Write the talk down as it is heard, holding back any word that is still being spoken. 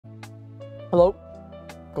Hello,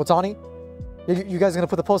 Gotani. You guys are gonna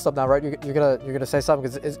put the post up now, right? You're gonna say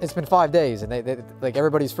something because it's been 5 days and they like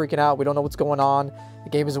everybody's freaking out. We don't know what's going on. The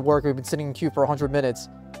game isn't working. We've been sitting in queue for 100 minutes.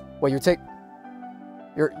 Well,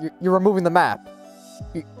 you're removing the map.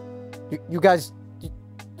 You guys,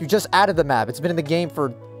 you just added the map. It's been in the game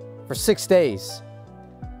for 6 days.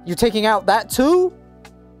 You're taking out that too?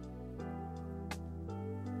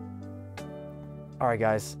 All right,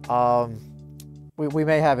 guys. We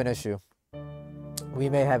may have an issue. We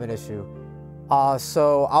may have an issue.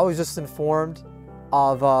 So I was just informed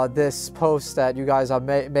of this post that you guys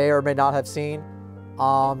may or may not have seen.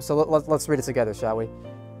 So let's read it together, shall we?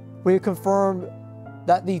 We confirm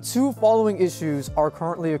that the 2 following issues are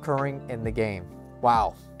currently occurring in the game.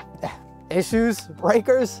 Wow. Issues?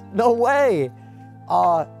 Breakers? No way!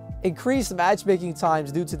 Increased matchmaking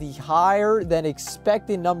times due to the higher than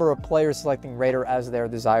expected number of players selecting Raider as their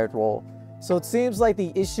desired role. So it seems like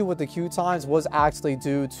the issue with the queue times was actually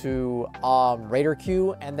due to Raider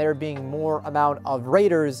queue and there being more amount of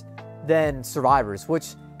Raiders than survivors,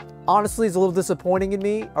 which honestly is a little disappointing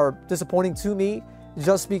to me,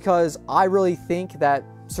 just because I really think that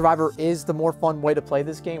Survivor is the more fun way to play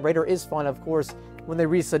this game. Raider is fun, of course. When they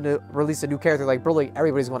release a new character like Broly,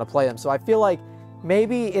 everybody's going to play them. So I feel like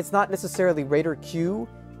maybe it's not necessarily Raider queue.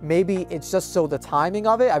 Maybe it's just so the timing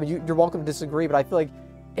of it. I mean, you're welcome to disagree, but I feel like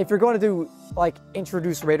if you're going to do, like,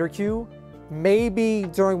 introduce Raider queue, maybe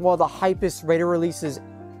during one of the hypest Raider releases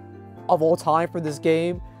of all time for this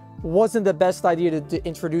game, wasn't the best idea to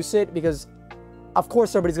introduce it, because, of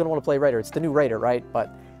course, everybody's going to want to play Raider. It's the new Raider, right?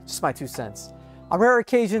 But just my 2 cents. On rare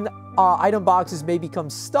occasion, item boxes may become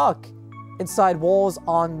stuck inside walls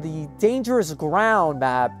on the dangerous ground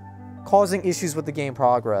map, causing issues with the game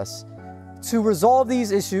progress. To resolve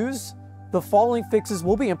these issues, the following fixes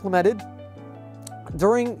will be implemented.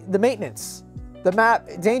 During the maintenance, the map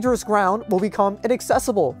Dangerous Ground will become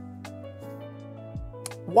inaccessible.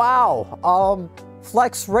 Wow.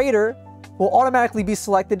 Flex Raider will automatically be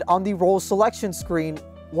selected on the role selection screen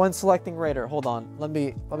when selecting Raider. Hold on. Let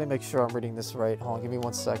me make sure I'm reading this right. Hold on, give me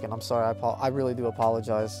 1 second. I'm sorry. I really do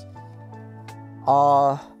apologize.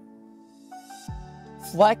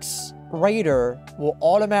 Flex Raider will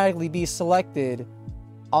automatically be selected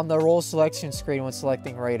on the role selection screen when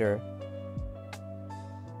selecting Raider.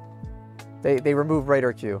 They removed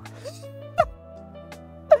Raider queue.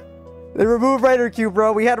 They removed Raider queue,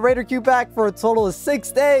 bro. We had Raider queue back for a total of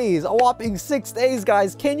 6 days. A whopping 6 days,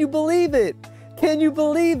 guys. Can you believe it? Can you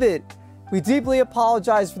believe it? We deeply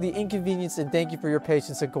apologize for the inconvenience and thank you for your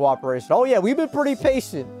patience and cooperation. Oh yeah, we've been pretty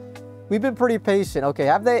patient. We've been pretty patient. Okay,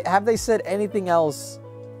 have they said anything else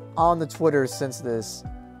on the Twitter since this?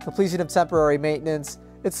 Completion of temporary maintenance.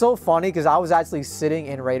 It's so funny because I was actually sitting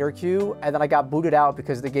in Raider queue and then I got booted out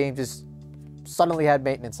because the game just suddenly had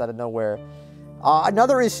maintenance out of nowhere.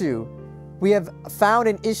 Another issue. We have found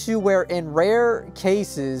an issue where in rare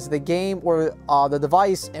cases, the game or the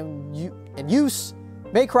device in use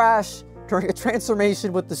may crash during a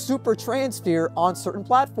transformation with the Super Transphere on certain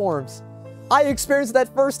platforms. I experienced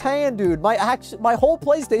that firsthand, dude. My whole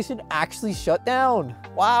PlayStation actually shut down.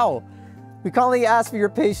 Wow. We kindly ask for your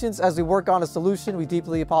patience as we work on a solution. We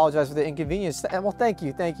deeply apologize for the inconvenience. And well, thank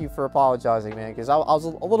you for apologizing, man, because I was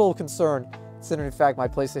a little concerned, considering in fact my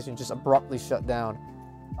PlayStation just abruptly shut down.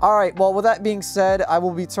 All right, well, with that being said, I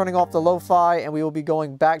will be turning off the lo-fi and we will be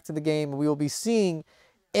going back to the game and we will be seeing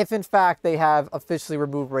if in fact they have officially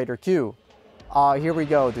removed Raider queue. Here we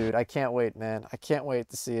go, dude. I can't wait, man. I can't wait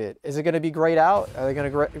to see it. Is it going to be grayed out? Are they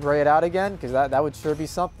going to gray it out again? Because that would sure be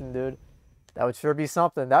something, dude. That would sure be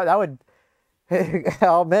something. That would...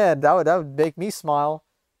 oh, man. That would make me smile.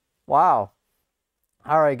 Wow.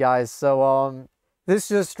 All right, guys. So, this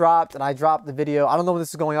just dropped, and I dropped the video. I don't know when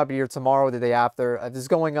this is going up, either tomorrow or the day after. This is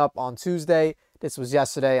going up on Tuesday. This was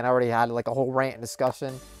yesterday, and I already had, like, a whole rant and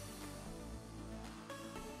discussion.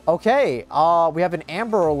 Okay, we have an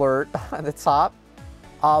Amber Alert at the top.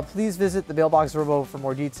 Please visit the mailbox robo for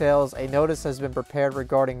more details. A notice has been prepared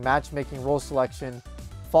regarding matchmaking role selection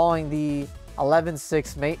following the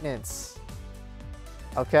 11.6 maintenance.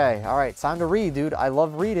 Okay, all right, time to read, dude. I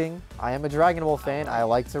love reading. I am a Dragon Ball fan. I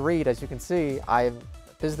like to read, as you can see. I am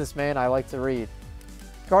a businessman. I like to read.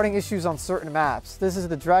 Regarding issues on certain maps, this is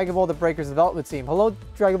the Dragon Ball The Breakers development team. Hello,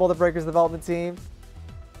 Dragon Ball The Breakers development team.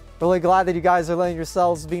 Really glad that you guys are letting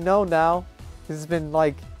yourselves be known now. This has been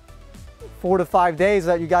like 4 to 5 days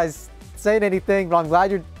without you guys saying anything, but I'm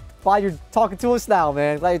glad you're talking to us now,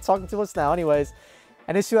 man. Glad you're talking to us now. Anyways,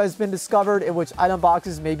 an issue has been discovered in which item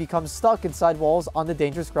boxes may become stuck inside walls on the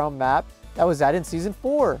Dangerous Ground map that was added in Season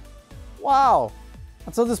 4. Wow.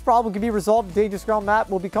 Until this problem can be resolved, the Dangerous Ground map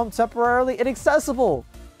will become temporarily inaccessible.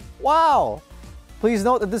 Wow. Please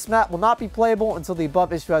note that this map will not be playable until the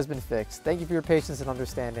above issue has been fixed. Thank you for your patience and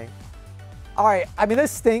understanding. Alright, I mean,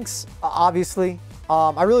 this stinks, obviously.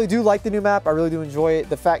 I really do like the new map. I really do enjoy it.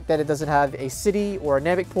 The fact that it doesn't have a city or a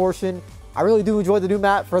Namek portion. I really do enjoy the new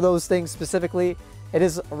map for those things specifically. It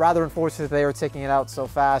is rather unfortunate that they are taking it out so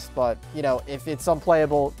fast, but, you know, if it's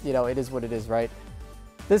unplayable, you know, it is what it is, right?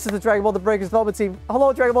 This is the Dragon Ball The Breakers development team.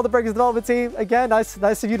 Hello, Dragon Ball The Breakers development team. Again, nice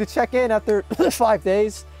of you to check in after 5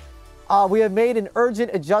 days. We have made an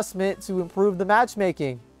urgent adjustment to improve the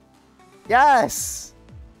matchmaking. Yes!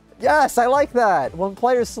 Yes, I like that. When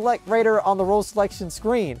players select Raider on the role selection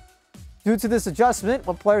screen. Due to this adjustment,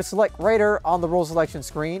 when players select Raider on the role selection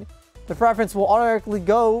screen, the preference will automatically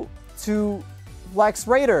go to Flex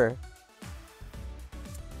Raider.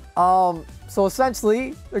 So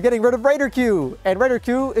essentially, they're getting rid of Raider Q. And Raider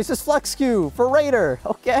Q is just Flex Q for Raider.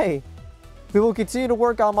 Okay. We will continue to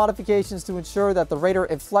work on modifications to ensure that the Raider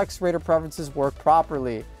and Flex Raider preferences work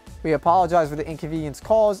properly. We apologize for the inconvenience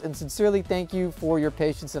caused and sincerely thank you for your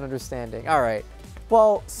patience and understanding. All right.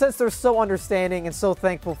 Well, since they're so understanding and so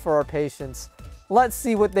thankful for our patience, let's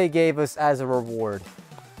see what they gave us as a reward.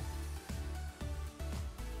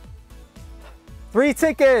 3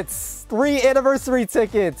 tickets! 3 anniversary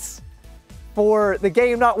tickets for the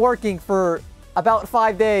game not working for about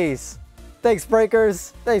 5 days. Thanks,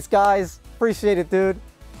 Breakers. Thanks, guys. Appreciate it, dude.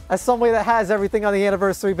 As somebody that has everything on the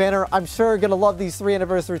anniversary banner, I'm sure gonna love these 3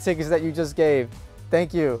 anniversary tickets that you just gave.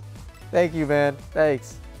 Thank you. Thank you, man.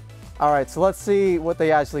 Thanks. All right, so let's see what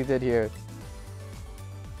they actually did here.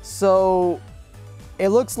 So it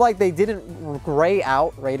looks like they didn't gray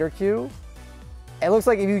out Raider Q. It looks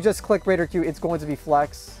like if you just click Raider Q, it's going to be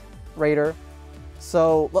Flex Raider.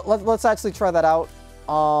 So let's actually try that out.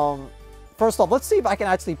 First off, let's see if I can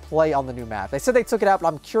actually play on the new map. They said they took it out, but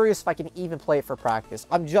I'm curious if I can even play it for practice.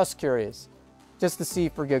 I'm just curious. Just to see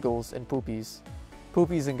for giggles and poopies.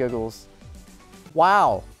 Poopies and giggles.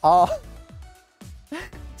 Wow.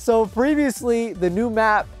 So previously, the new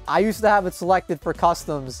map, I used to have it selected for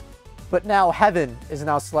customs, but now Heaven is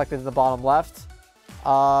now selected in the bottom left.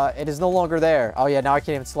 It is no longer there. Oh yeah, now I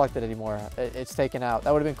can't even select it anymore. It's taken out.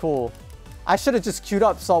 That would have been cool. I should have just queued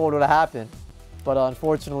up, saw what would have happened. But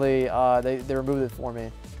unfortunately, they removed it for me.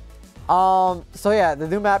 So yeah, the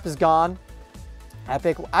new map is gone.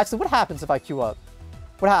 Epic. Actually, what happens if I queue up?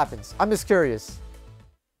 What happens? I'm just curious.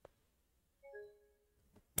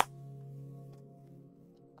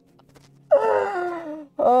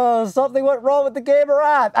 Oh, something went wrong with the gamer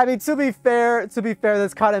app. I mean, to be fair,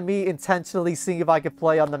 that's kind of me intentionally seeing if I could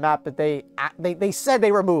play on the map that they said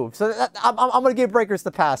they removed. So I'm gonna give Breakers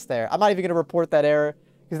the pass there. I'm not even gonna report that error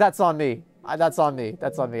because that's on me. That's on me.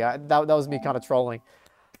 That's on me. That was me kind of trolling.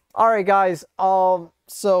 All right, guys.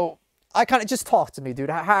 So I kind of just talk to me, dude.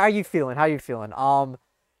 How are you feeling? How are you feeling?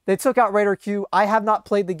 They took out Raider Q. I have not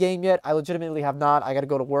played the game yet. I legitimately have not. I got to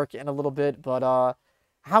go to work in a little bit, but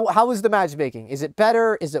how is the matchmaking? Is it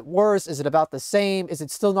better? Is it worse? Is it about the same? Is it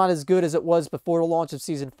still not as good as it was before the launch of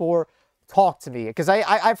Season 4? Talk to me, because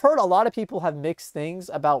I've heard a lot of people have mixed things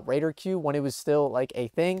about Raider Q when it was still like a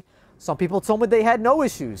thing. Some people told me they had no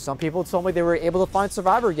issues. Some people told me they were able to find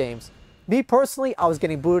Survivor games. Me personally, I was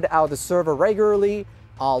getting booted out of the server regularly.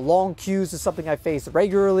 Long queues is something I faced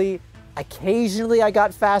regularly. Occasionally, I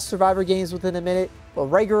got fast Survivor games within a minute, but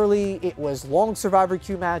regularly it was long Survivor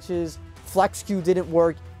queue matches. Flex queue didn't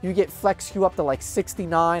work. You get Flex queue up to like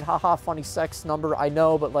 69. Haha, funny sex number, I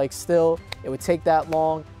know, but like still, it would take that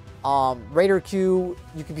long. Raider queue,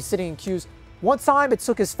 you could be sitting in queues. One time, it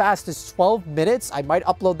took as fast as 12 minutes. I might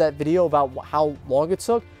upload that video about how long it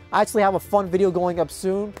took. I actually have a fun video going up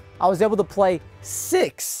soon. I was able to play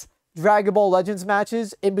 6 Dragon Ball Legends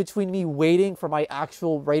matches in between me waiting for my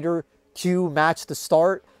actual Raider Q match to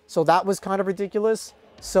start. So that was kind of ridiculous.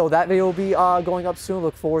 So that video will be going up soon.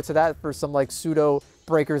 Look forward to that for some like pseudo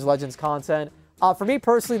Breakers Legends content. For me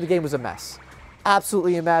personally, the game was a mess.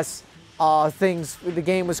 Absolutely a mess. The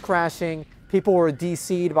game was crashing. People were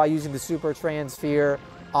DC'd by using the Super Transphere.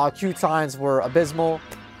 Queue times were abysmal.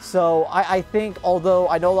 So I think, although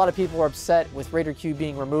I know a lot of people are upset with Raider Q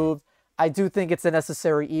being removed, I do think it's a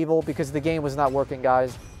necessary evil because the game was not working,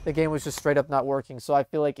 guys. The game was just straight up not working. So I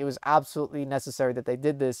feel like it was absolutely necessary that they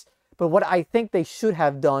did this. But what I think they should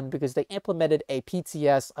have done, because they implemented a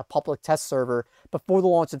PTS, a public test server, before the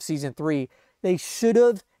launch of Season 3, they should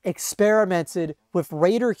have experimented with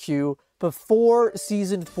Raider Q before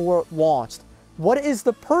Season 4 launched. What is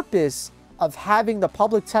the purpose of having the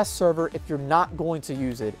public test server if you're not going to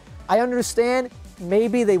use it? I understand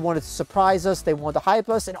maybe they wanted to surprise us, they wanted to hype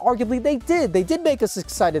us, and arguably they did. They did make us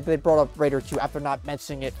excited that they brought up Raider Q after not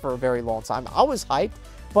mentioning it for a very long time. I was hyped.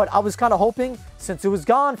 But I was kind of hoping, since it was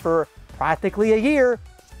gone for practically a year,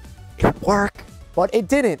 it would work. But it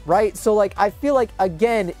didn't, right? So, like, I feel like,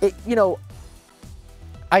 again, it, you know,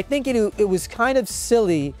 I think it was kind of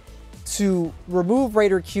silly to remove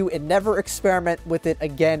Raider Q and never experiment with it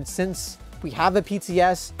again. Since we have a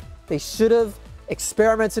PTS, they should have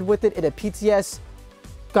experimented with it in a PTS,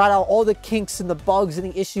 got out all the kinks and the bugs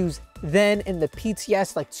and the issues then in the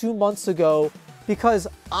PTS like 2 months ago. Because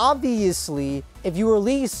obviously, if you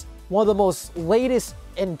release one of the most latest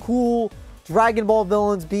and cool Dragon Ball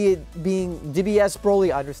villains, being DBS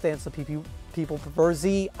Broly, I understand some people prefer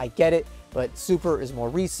Z, I get it, but Super is more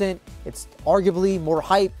recent. It's arguably more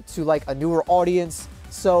hype to like a newer audience.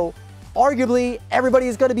 So arguably, everybody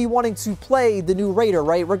is going to be wanting to play the new Raider,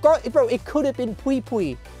 right? Bro, it could have been Pui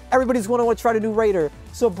Pui. Everybody's going to want to try the new Raider.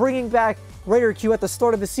 So bringing back Raider Q at the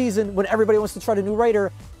start of the season when everybody wants to try the new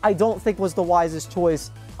Raider, I don't think was the wisest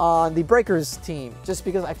choice on the Breakers team. Just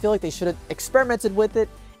because I feel like they should have experimented with it.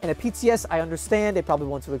 In a PTS, I understand they probably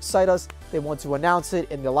want to excite us. They want to announce it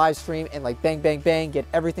in the live stream and like bang, bang, bang, get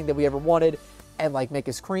everything that we ever wanted and like make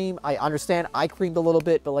us cream. I understand I creamed a little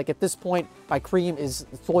bit, but like at this point, my cream is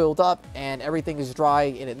soiled up and everything is dry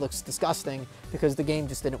and it looks disgusting because the game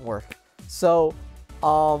just didn't work. So,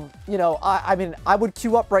 you know, I mean, I would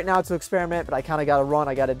queue up right now to experiment, but I kind of got to run.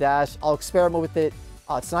 I got to dash. I'll experiment with it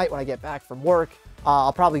tonight when I get back from work.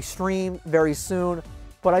 I'll probably stream very soon.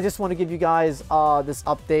 But I just want to give you guys this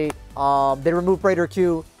update. They removed Raider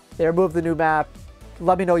Q. They removed the new map.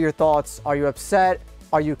 Let me know your thoughts. Are you upset?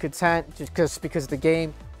 Are you content? Just because the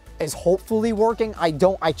game is hopefully working? I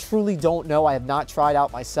truly don't know. I have not tried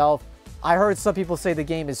out myself. I heard some people say the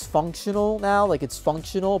game is functional now. Like, it's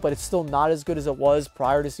functional, but it's still not as good as it was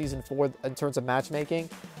prior to Season 4 in terms of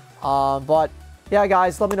matchmaking. But, yeah,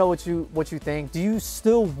 guys, let me know what you think. Do you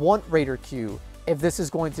still want Raider Q? If this is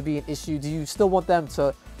going to be an issue, do you still want them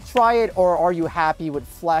to try it, or are you happy with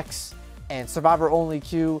Flex and Survivor only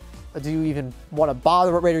Q? Or do you even want to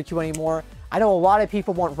bother with Raider Q anymore? I know a lot of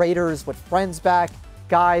people want Raiders with friends back.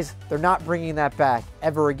 Guys, they're not bringing that back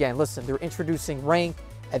ever again. Listen, they're introducing rank.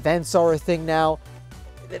 Events are a thing now.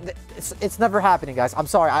 It's never happening, guys. I'm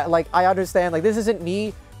sorry. I understand. Like, this isn't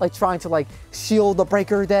me like trying to like shield the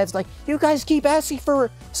Breaker devs. Like, you guys keep asking for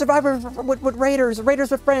Survivor with Raiders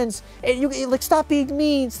with friends, and you like, stop being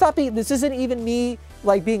mean. Stop being. This isn't even me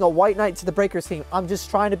like being a white knight to the Breakers team. I'm just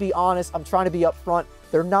trying to be honest. I'm trying to be upfront.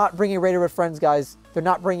 They're not bringing Raider with friends, guys. They're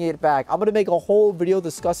not bringing it back. I'm gonna make a whole video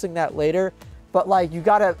discussing that later. But like, you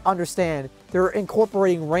gotta understand, they're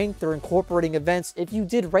incorporating rank, they're incorporating events. If you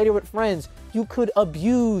did Raider with friends, you could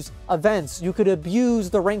abuse events. You could abuse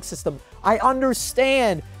the rank system. I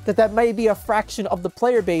understand that that may be a fraction of the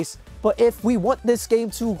player base, but if we want this game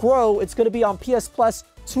to grow, it's gonna be on PS Plus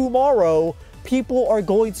tomorrow. People are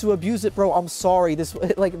going to abuse it, bro. I'm sorry. This,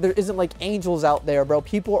 like, there isn't like angels out there, bro.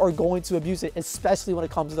 People are going to abuse it, especially when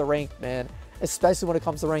it comes to the rank, man. Especially when it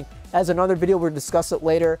comes to rank. As another video, we'll discuss it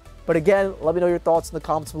later. But again, let me know your thoughts in the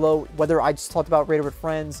comments below. Whether I just talked about Raider with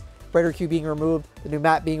friends, Raider Q being removed, the new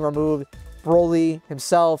map being removed, Broly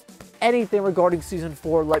himself, anything regarding Season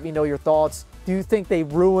 4, let me know your thoughts. Do you think they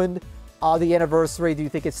ruined the anniversary? Do you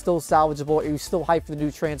think it's still salvageable? Are you still hyped for the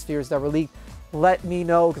new Transpheres that were leaked? Let me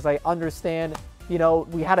know, because I understand, you know,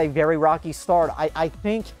 we had a very rocky start. I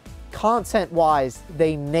think content-wise,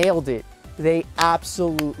 they nailed it. They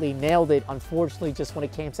absolutely nailed it. Unfortunately, just when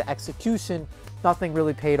it came to execution, nothing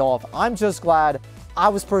really paid off. I'm just glad I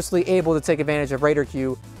was personally able to take advantage of Raider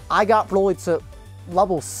Q. I got Broly to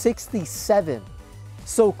level 67.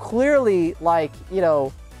 So clearly, like, you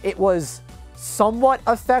know, it was somewhat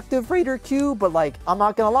effective Raider Q, but like, I'm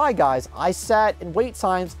not gonna lie, guys. I sat in wait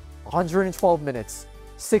times 112 minutes,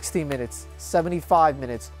 60 minutes, 75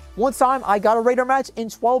 minutes. One time, I got a Raider match in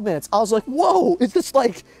 12 minutes. I was like, whoa, is this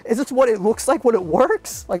what it looks like when it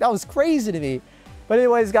works? Like, that was crazy to me. But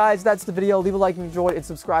anyways, guys, that's the video. Leave a like if you enjoyed, and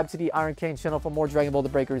subscribe to the Ironcane channel for more Dragon Ball The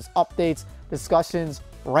Breakers updates, discussions,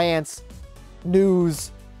 rants,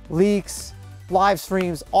 news, leaks, live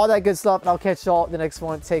streams, all that good stuff. And I'll catch y'all in the next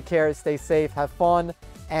one. Take care, stay safe, have fun.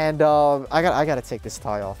 And I gotta take this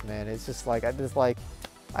tie off, man. It's just like,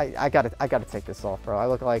 I gotta take this off, bro. I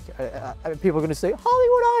look like people are gonna say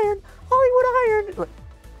Hollywood Iron.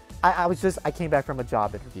 I came back from a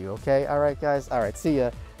job interview. Okay, all right, guys. All right, see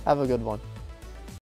ya. Have a good one.